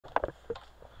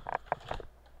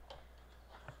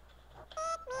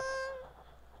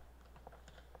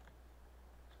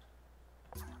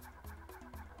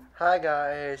Hi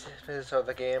guys, this is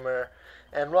the Gamer,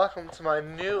 and welcome to my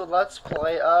new Let's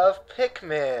Play of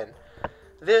Pikmin.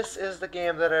 This is the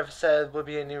game that I've said will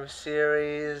be a new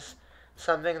series,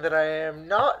 something that I am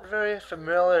not very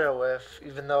familiar with,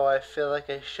 even though I feel like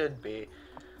I should be.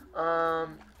 I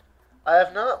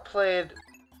have not played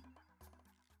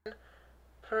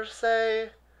per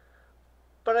se,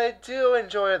 but I do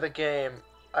enjoy the game.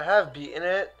 I have beaten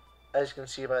it, as you can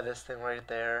see by this thing right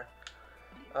there.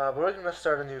 But we're going to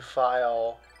start a new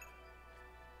file,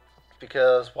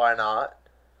 because why not?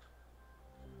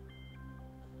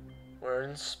 We're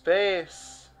in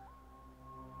space.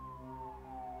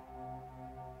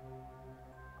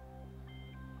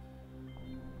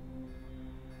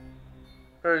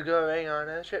 We're going on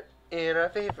a trip in our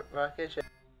favorite rocket ship.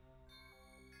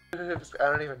 I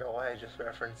don't even know why I just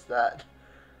referenced that.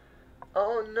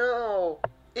 Oh no!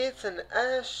 It's an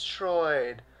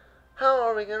asteroid! How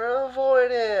are we gonna avoid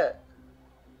it?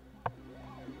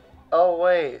 Oh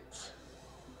wait.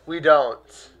 We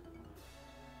don't.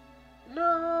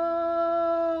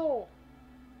 No!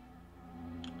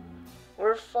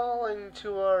 We're falling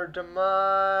to our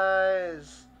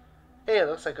demise. Hey, it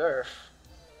looks like Earth.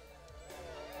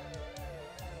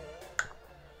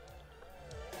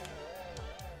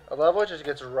 A level just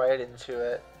gets right into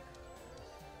it.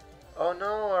 Oh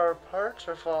no, our parts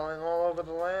are falling all over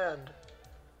the land.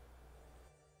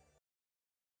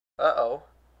 Uh-oh.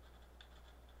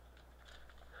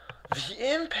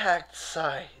 The impact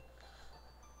site!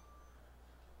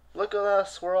 Look at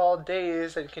us, we're all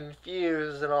dazed and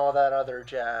confused and all that other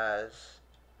jazz.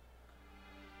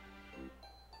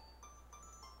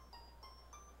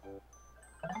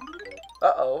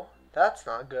 Uh-oh, that's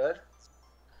not good.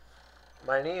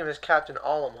 My name is Captian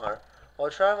Olimar. While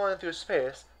traveling through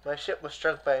space, my ship was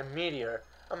struck by a meteor.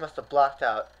 I must have blacked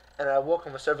out, and I awoke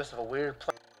on the surface of a weird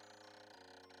planet.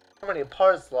 So many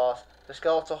parts lost, the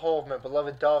skeletal hull of my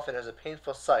beloved dolphin is a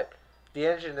painful sight. The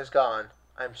engine is gone.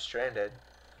 I'm stranded.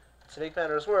 To make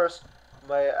matters worse,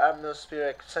 my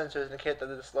atmospheric sensors indicate that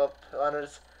this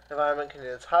planet's environment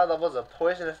contains high levels of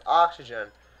poisonous oxygen.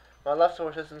 My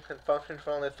leftover system can function for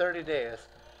only 30 days.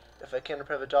 If I can't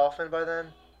repair the dolphin by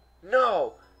then?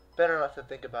 No! Better not to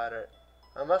think about it.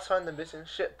 I must find the missing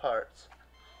ship parts.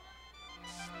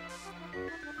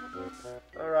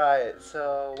 Alright,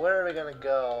 so where are we gonna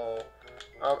go?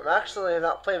 Actually, I've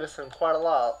not played this in quite a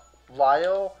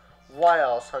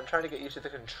while, so I'm trying to get used to the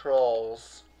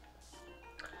controls.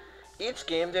 Each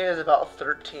game day is about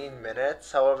 13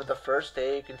 minutes, however the first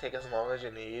day you can take as long as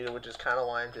you need, which is kind of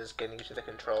why I'm just getting used to the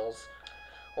controls.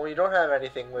 When you don't have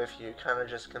anything with you, you kind of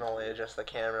just can only adjust the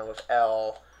camera with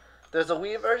L. There's a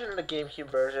Wii version and a Gamecube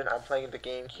version. I'm playing the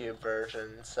Gamecube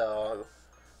version, so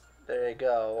there you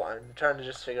go. I'm trying to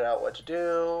just figure out what to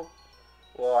do.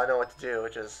 Well, I know what to do,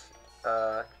 which is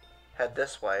head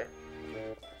this way.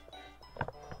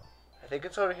 I think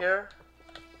it's over here.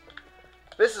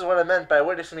 This is what I meant by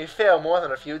witnessing me fail more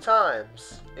than a few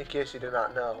times, in case you did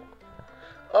not know.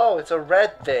 Oh, it's a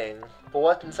red thing. But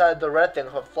what's inside the red thing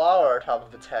with a flower on top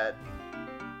of its head?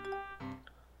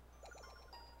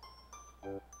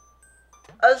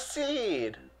 A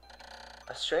seed!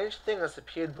 A strange thing has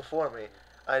appeared before me.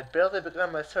 I had barely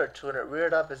begun my search when it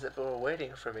reared up as if it were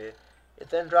waiting for me.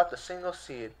 It then dropped a single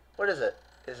seed. What is it?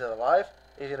 Is it alive?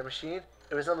 Is it a machine?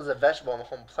 It resembles a vegetable on the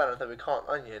home planet that we call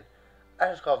an onion.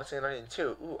 I should call this thing an onion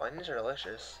too. Ooh, onions are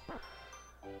delicious.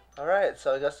 Alright,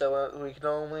 so I guess we can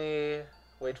only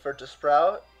wait for it to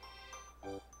sprout.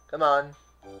 Come on.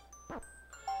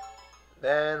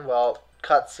 Then, well,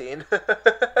 cutscene.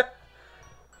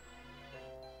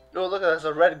 Oh, look, there's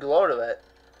a red glow to it.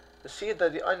 The seed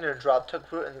that the onion dropped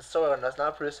took root in the soil and has now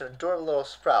produced an adorable little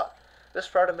sprout. This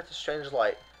sprout emits a strange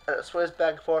light, and it sways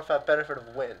back and forth without benefit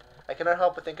of wind. I cannot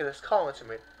help but think it is calling to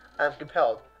me. I am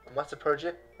compelled. I must approach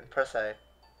it and press A.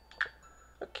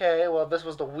 Okay, well, this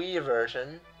was the Wii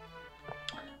version.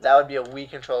 That would be a Wii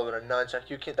controller with a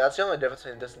nunchuck. That's the only difference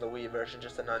between this and the Wii version,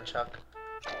 just the nunchuck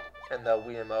and the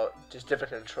Wii emote, just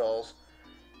different controls.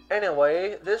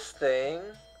 Anyway, this thing,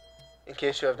 in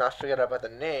case you have not figured out about the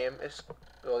name, is,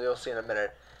 well, you'll see in a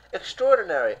minute.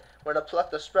 Extraordinary! When I plucked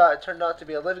the sprout, it turned out to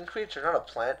be a living creature, not a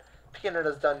plant. Picking it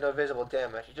has done no visible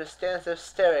damage. It just stands there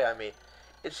staring at me.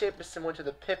 Its shape is similar to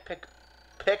the Pick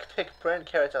brand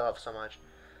carrots I love so much.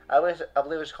 I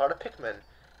believe it's called a Pikmin.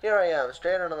 Here I am,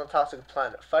 stranded on a toxic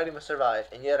planet, fighting to survive,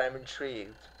 and yet I'm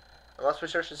intrigued. I must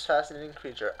research this fascinating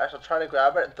creature. I shall try to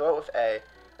grab it and throw it with A,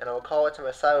 and I will call it to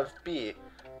my side with B.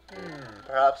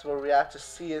 Perhaps we'll react to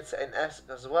C and S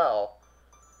as well.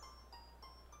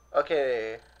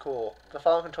 Okay, cool. The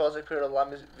following controls appear to allow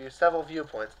me to view several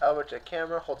viewpoints. L, rotate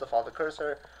camera, hold to follow the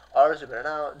cursor. R, zoom in and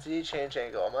out. Z, change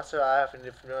angle. Unless I have to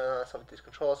familiarize myself with these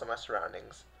controls and my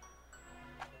surroundings.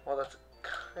 Well, that's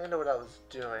kind of what I was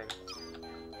doing.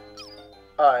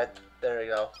 Alright, there we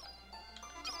go.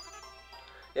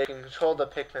 Yeah, you can control the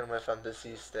Pikmin with the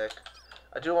Z stick.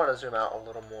 I do want to zoom out a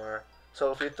little more.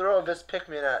 So if we throw this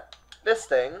Pikmin at this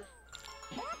thing,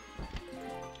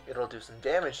 it'll do some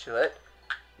damage to it.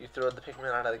 You throw the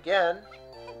Pikmin at it again,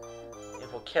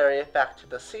 it will carry it back to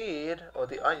the seed, or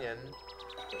the onion,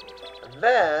 and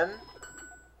then,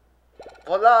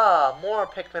 voila! More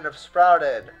Pikmin have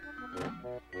sprouted.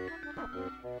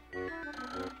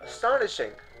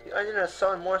 Astonishing! The onion has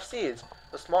sown more seeds.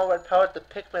 The small red pellet the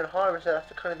Pikmin harvested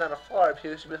after cutting down a flower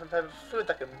appears to be some type of food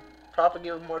that can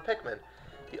propagate with more Pikmin.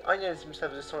 The onion seems to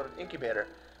have some sort of incubator.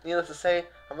 Needless to say,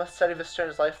 I must study this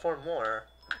strange life form more.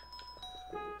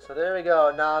 So there we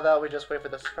go. Now that we just wait for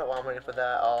this, while I'm waiting for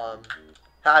that, I'll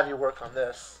have you work on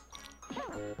this.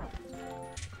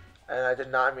 And I did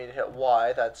not mean to hit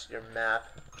Y. That's your map.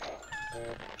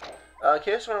 In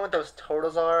case you wonder what those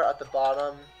totals are at the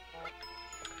bottom,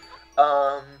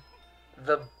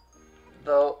 the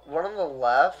one on the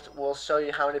left will show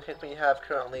you how many Pikmin you have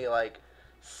currently like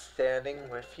standing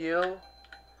with you.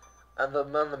 And the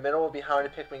one in the middle will be how many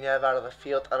Pikmin you have out of the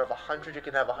field. Out of 100, you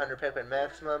can have 100 Pikmin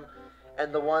maximum.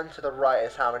 And the one to the right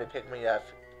is how many Pikmin you have,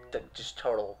 just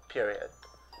total, period.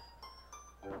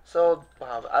 So,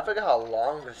 wow, I forget how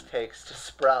long this takes to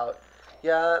sprout.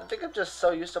 Yeah, I think I'm just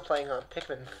so used to playing on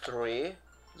Pikmin 3.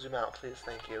 Zoom out, please,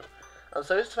 thank you. I'm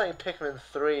so used to playing Pikmin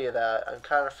 3 that I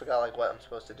kind of forgot like what I'm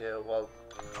supposed to do. Well,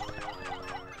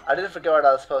 I didn't forget what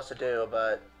I was supposed to do,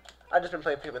 but I've just been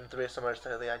playing Pikmin 3 so much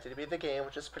lately. I did beat the game,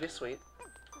 which is pretty sweet.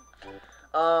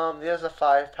 There's a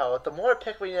 5 pellet. The more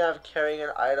Pikmin you have carrying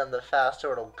an item, the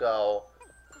faster it'll go.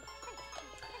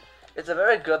 It's a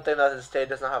very good thing that this day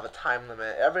does not have a time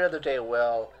limit. Every other day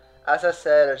will. As I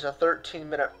said, there's a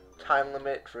 13-minute time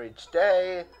limit for each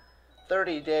day.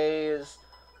 30 days.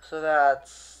 So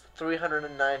that's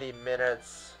 390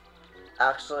 minutes.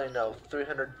 Actually, no,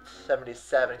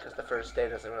 377 because the first day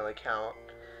doesn't really count.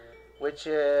 Which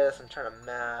is, I'm trying to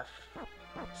math,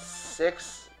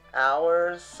 6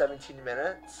 hours, 17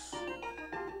 minutes.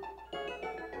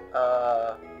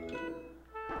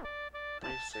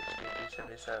 360,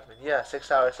 377. Yeah,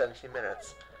 6 hours, 17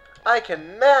 minutes. I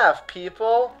can math,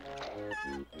 people!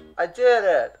 I did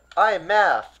it! I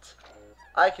mathed!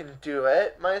 I can do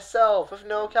it myself with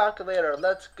no calculator.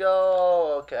 Let's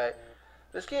go! Okay.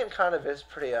 This game kind of is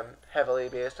pretty heavily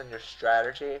based on your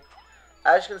strategy.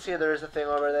 As you can see, there is a thing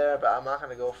over there, but I'm not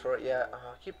going to go for it yet.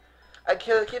 I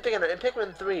keep thinking, in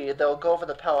Pikmin 3, they'll go for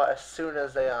the pellet as soon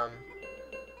as they,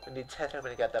 we need 10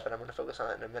 Pikmin to get that, but I'm going to focus on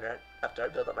it in a minute after I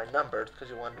build up my numbers, because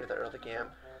you want to do the early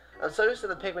game. I'm so used to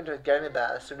the Pikmin just getting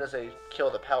that as soon as they kill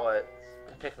the pellet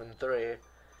in Pikmin 3.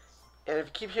 And if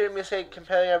you keep hearing me say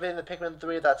comparing everything to Pikmin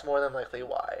 3, that's more than likely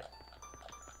why.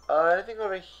 Anything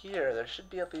over here? There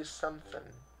should be at least something.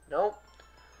 Nope.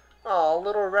 Oh,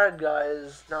 little red guy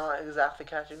is not exactly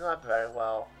catching up very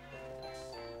well.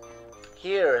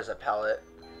 Here is a pellet.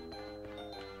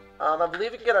 I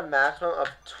believe you can get a maximum of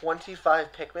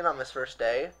 25 Pikmin on this first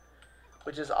day,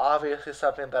 which is obviously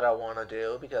something that I want to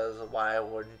do, because why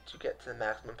wouldn't you get to the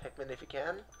maximum Pikmin if you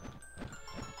can?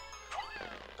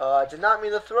 I did not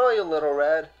mean to throw you, little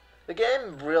red. The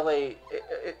game really,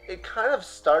 it kind of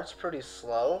starts pretty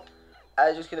slow.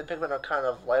 As you see, the Pikmin are kind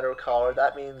of lighter colored.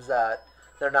 That means that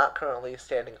they're not currently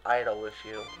standing idle with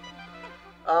you.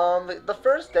 The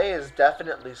first day is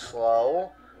definitely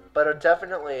slow, but I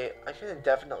think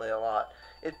definitely a lot.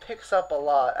 It picks up a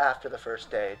lot after the first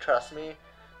day, trust me.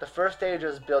 The first day you're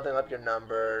just building up your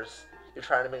numbers. You're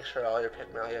trying to make sure all your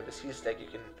Pikmin, you have a C-stick, you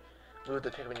can move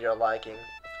the Pikmin you're liking.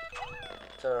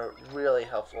 It's a really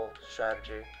helpful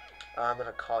strategy. I'm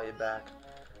gonna call you back.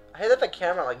 I hate that the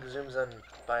camera like zooms in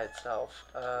by itself.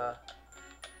 Well,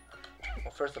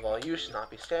 first of all, you should not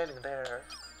be standing there.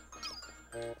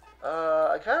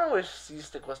 I kind of wish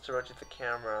C-stick was to rotate the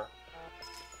camera.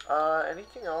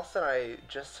 Anything else that I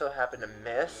just so happen to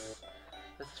miss?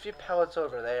 There's a few pellets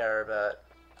over there, but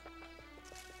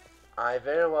I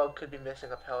very well could be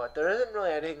missing a pellet. There isn't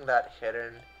really anything that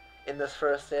hidden in this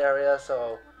first area,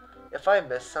 so if I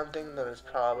missed something, then it's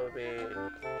probably...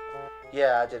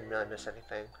 Yeah, I didn't really miss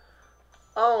anything.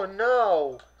 Oh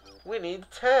no! We need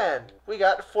 10! We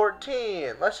got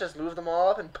 14! Let's just move them all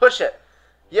up and push it!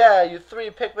 Yeah, you 3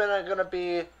 Pikmin are gonna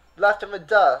be left in the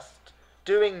dust,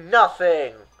 doing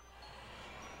nothing!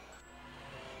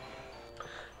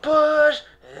 Push!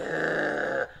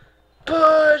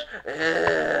 Push!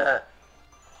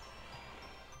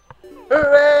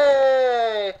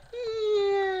 Hooray!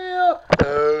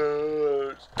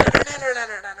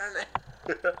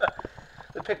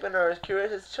 The Pikmin are as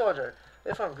curious as children.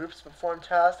 They form groups to perform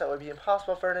tasks that would be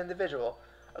impossible for an individual.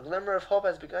 A glimmer of hope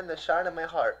has begun to shine in my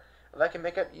heart. If I can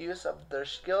make up use of their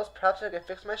skills, perhaps I can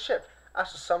fix my ship. I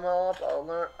shall sum up all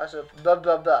learn. I shall blah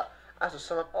blah blah. I shall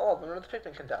sum up all the learn the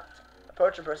Pikmin conduct.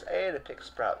 Approach and press A to pick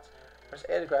sprouts. Press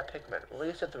A to grab Pikmin.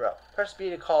 Release to throw. Press B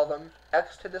to call them.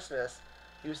 X to dismiss.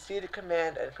 Use C to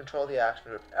command and control the action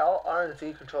group. L, R, and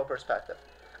Z control perspective.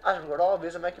 I can record all of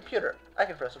these on my computer. I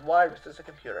can press Y to resist the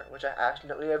computer, which I've actually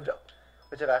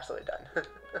done.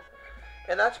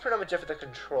 And that's pretty much it for the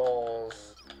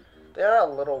controls. They are a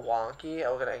little wonky.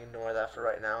 I'm gonna ignore that for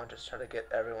right now and just try to get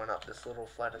everyone up this little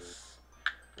flight of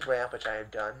ramp, which I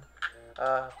have done.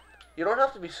 You don't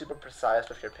have to be super precise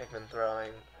with your Pikmin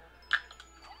throwing,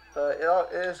 but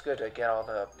it is good to get all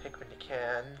the Pikmin you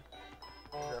can.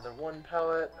 Another one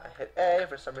pellet. I hit A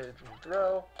for some reason to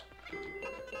throw.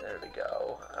 There we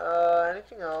go.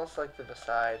 Anything else like to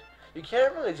decide? You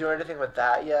can't really do anything with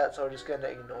that yet, so we're just gonna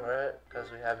ignore it because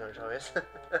we have no choice.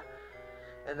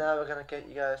 And now we're gonna get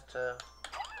you guys to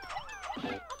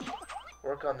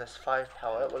work on this 5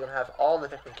 pellet. We're gonna have all the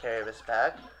Pikmin carry this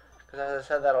back because, as I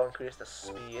said, that'll increase the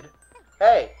speed.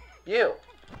 Hey, you!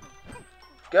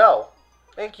 Go!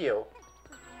 Thank you.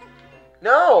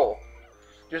 No!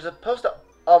 You're supposed to.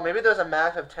 Oh, maybe there's a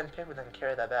max of 10 Pikmin that can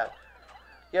carry that back.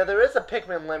 Yeah, there is a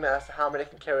Pikmin limit as to how many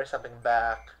can carry something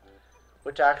back,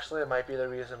 which actually might be the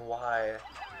reason why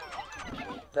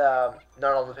not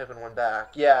all the Pikmin went back.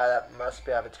 Yeah, that must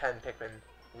be have a 10 Pikmin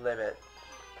limit.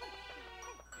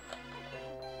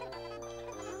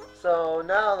 So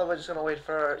now that we're just gonna wait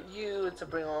for you to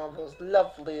bring all those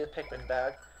lovely Pikmin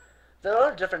back. There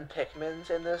are different Pikmins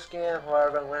in this game,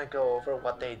 however, I'm gonna go over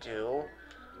what they do.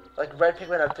 Like, red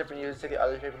Pikmin have different uses to the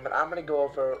other Pikmin, but I'm gonna go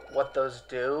over what those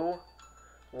do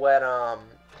when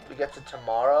we get to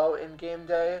tomorrow in game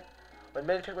day. When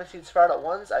many Pikmin seeds sprout at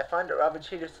once, I find it rather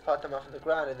tedious to pot them off of the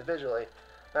ground individually.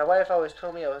 My wife always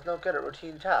told me I was no good at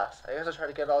routine tasks. I guess I try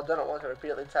to get it all done at once and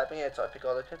repeatedly tapping it so I pick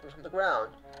all the Pikmin from the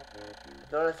ground.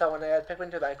 Notice that when I add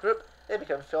Pikmin to my group, they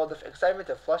become filled with excitement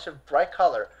and flush of bright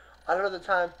color. Another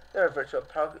time, they revert to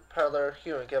a paler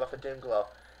hue and give off a dim glow.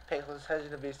 Paying close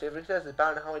attention to these differences is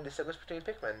bound to help me distinguish between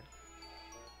Pikmin.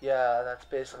 Yeah, that's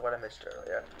basically what I mentioned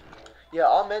earlier. Yeah,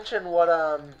 I'll mention what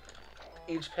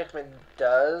each Pikmin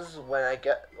does when I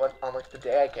get on like the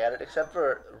day I get it, except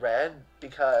for red,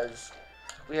 because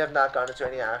we have not gone into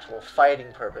any actual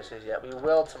fighting purposes yet. We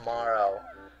will tomorrow,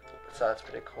 so that's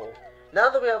pretty cool. Now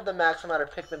that we have the max amount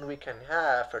of Pikmin we can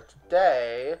have for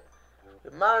today,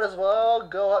 we might as well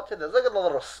go up to this. Look at the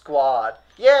little squad.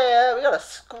 Yeah, we got a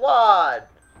squad.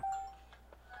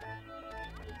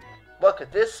 What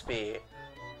could this be?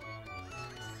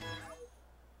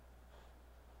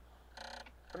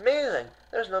 Amazing!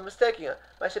 There's no mistaking it.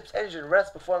 My ship's engine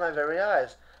rests before my very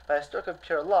eyes. By a stroke of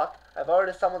pure luck, I've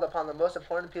already stumbled upon the most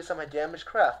important piece of my damaged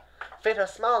craft. Fate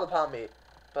has smiled upon me.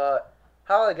 But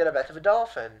how will I get it back to the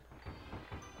dolphin?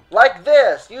 Like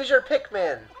this! Use your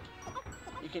Pikmin!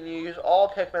 You can use all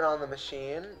Pikmin on the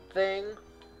machine thing.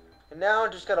 And now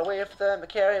just gotta wait for them to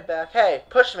carry it back. Hey,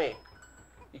 push me!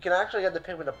 You can actually get the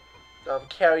Pikmin to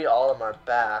carry Olimar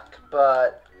back,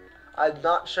 but I'm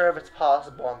not sure if it's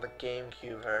possible on the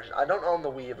GameCube version. I don't own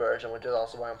the Wii version, which is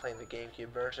also why I'm playing the GameCube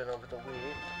version over the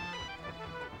Wii.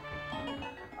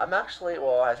 I'm actually,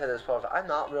 well, I said this before, I'm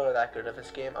not really that good at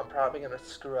this game. I'm probably going to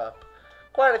screw up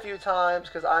quite a few times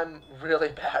because I'm really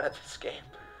bad at this game.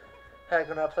 Heck,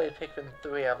 when I played Pikmin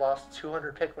 3, I've lost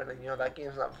 200 Pikmin, and you know, that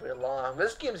game's not very long.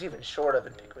 This game's even shorter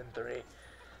than Pikmin 3.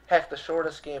 Heck, the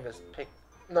shortest game is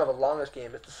the longest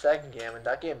game is the second game, and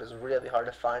that game is really hard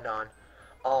to find on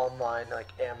online,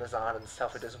 like Amazon and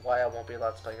stuff, which is why I won't be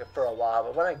allowed to play it for a while,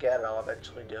 but when I get it, I'll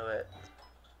eventually do it.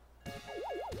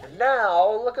 And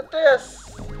now, look at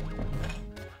this!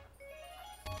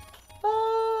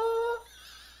 Ah.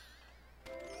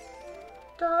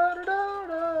 Da, da, da,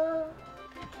 da.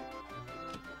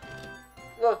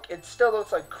 Look, it still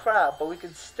looks like crap, but we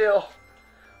can still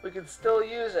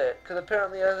use it, because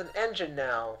apparently it has an engine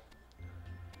now.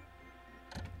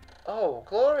 Oh,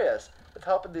 glorious! With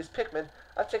help of these Pikmin,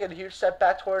 I've taken a huge step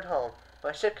back toward home.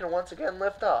 My ship can once again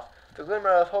lift off. The glimmer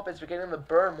of hope is beginning to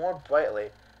burn more brightly.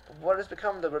 But what has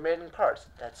become of the remaining parts?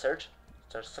 That search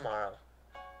starts tomorrow.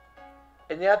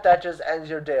 And yet that just ends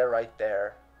your day right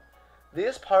there.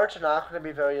 These parts are not going to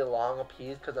be very long a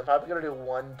piece, because I'm probably going to do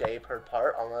 1 day per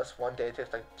part, unless 1 day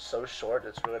takes like so short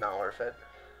it's really not worth it.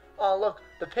 Oh look,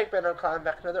 the Pikmin are climbing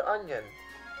back another onion.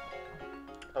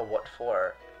 But what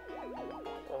for?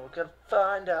 Well, we're gonna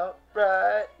find out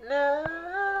right now.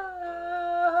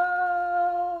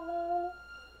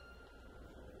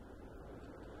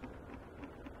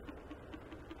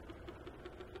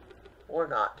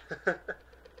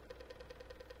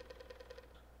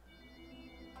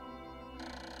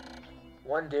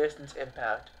 One distance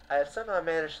impact. I had somehow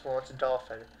managed to launch a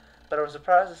dolphin, but I was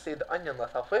surprised to see the onion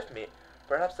left off with me.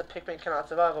 Perhaps the Pikmin cannot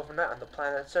survive overnight on the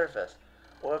planet's surface,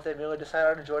 or if they merely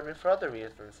decided to join me for other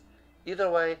reasons. Either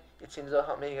way, it seems they'll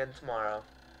help me again tomorrow.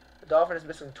 The dolphin is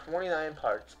missing 29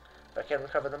 parts. If I can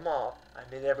recover them all, I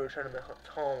may never return to my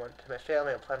home to my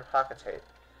family and planet Rocketade.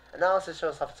 Analysis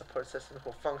shows life support systems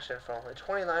will function for only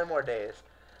 29 more days.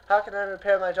 How can I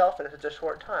repair my dolphin in such a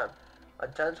short time? A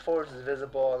dense force is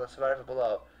visible on the survivor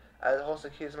below. As it holds the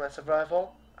keys to my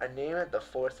survival, I name it the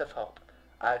Force of Hope.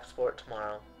 I explore it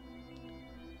tomorrow.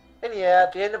 And yeah,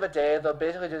 at the end of the day, they'll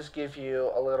basically just give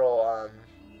you a little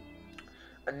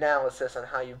analysis on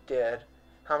how you did,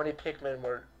 how many Pikmin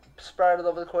were sprouted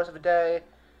over the course of a day,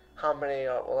 how many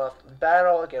are left in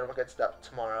battle. Again, we'll get to that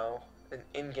tomorrow,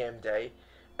 in-game day.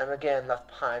 And again, left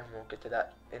behind, we'll get to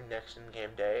that in next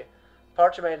in-game day.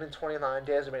 Parts remaining 29,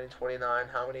 days remaining 29,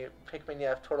 how many Pikmin you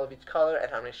have total of each color, and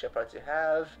how many shipwrights you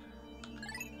have.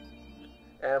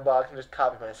 And well, I can just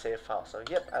copy my save file, so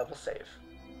yep, I will save.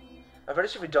 I'm pretty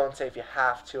sure if you don't save, you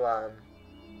have to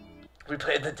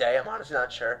replay the day. I'm honestly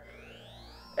not sure.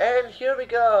 And here we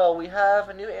go, we have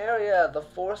a new area, the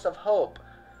Force of Hope.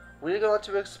 We're going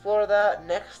to explore that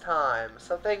next time.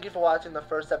 So thank you for watching the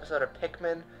first episode of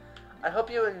Pikmin. I hope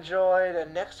you enjoyed,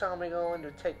 and next time we're going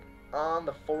to take on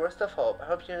the Forest of Hope. I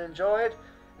hope you enjoyed,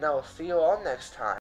 and I will see you all next time.